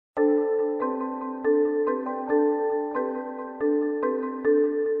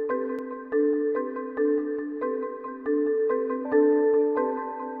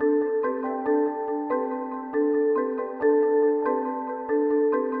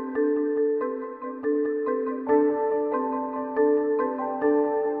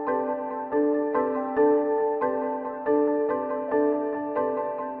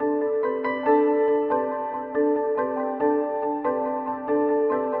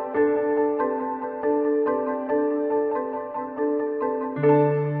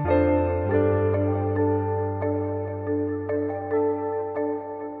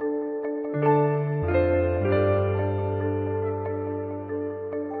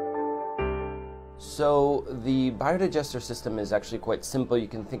So the biodigester system is actually quite simple. You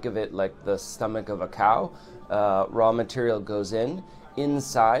can think of it like the stomach of a cow. Raw material goes in.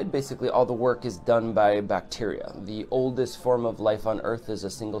 Inside, basically all the work is done by bacteria. The oldest form of life on Earth is a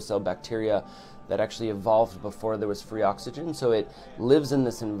single-cell bacteria that actually evolved before there was free oxygen. So it lives in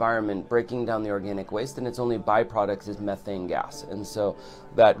this environment, breaking down the organic waste, and its only byproduct is methane gas. And so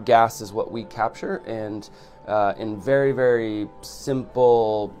that gas is what we capture, and in very, very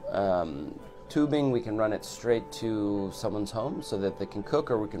simple tubing, we can run it straight to someone's home so that they can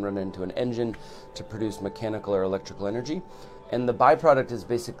cook, or we can run it into an engine to produce mechanical or electrical energy. And the byproduct is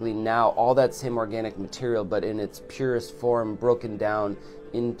basically now all that same organic material, but in its purest form, broken down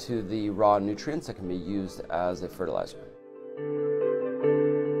into the raw nutrients that can be used as a fertilizer.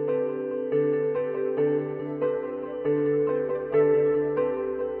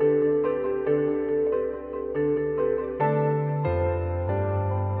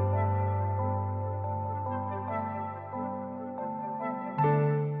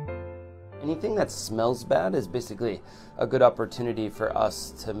 Anything that smells bad is basically a good opportunity for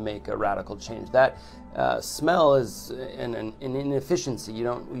us to make a radical change. That smell is an inefficiency.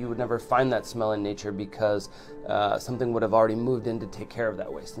 You would never find that smell in nature because something would have already moved in to take care of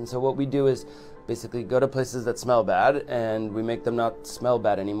that waste. And so what we do is basically go to places that smell bad, and we make them not smell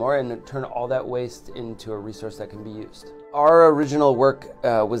bad anymore, and turn all that waste into a resource that can be used. Our original work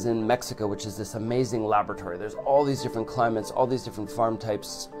was in Mexico, which is this amazing laboratory. There's all these different climates, all these different farm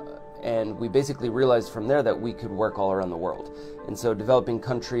types, and we basically realized from there that we could work all around the world. And so developing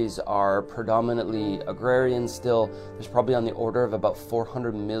countries are predominantly agrarian still. There's probably on the order of about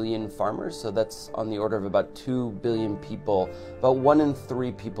 400 million farmers, so that's on the order of about 2 billion people. About 1 in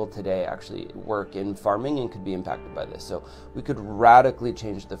 3 people today actually work in farming and could be impacted by this. So we could radically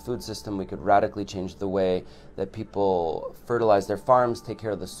change the food system, we could radically change the way that people fertilize their farms, take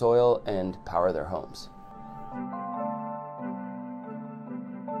care of the soil, and power their homes.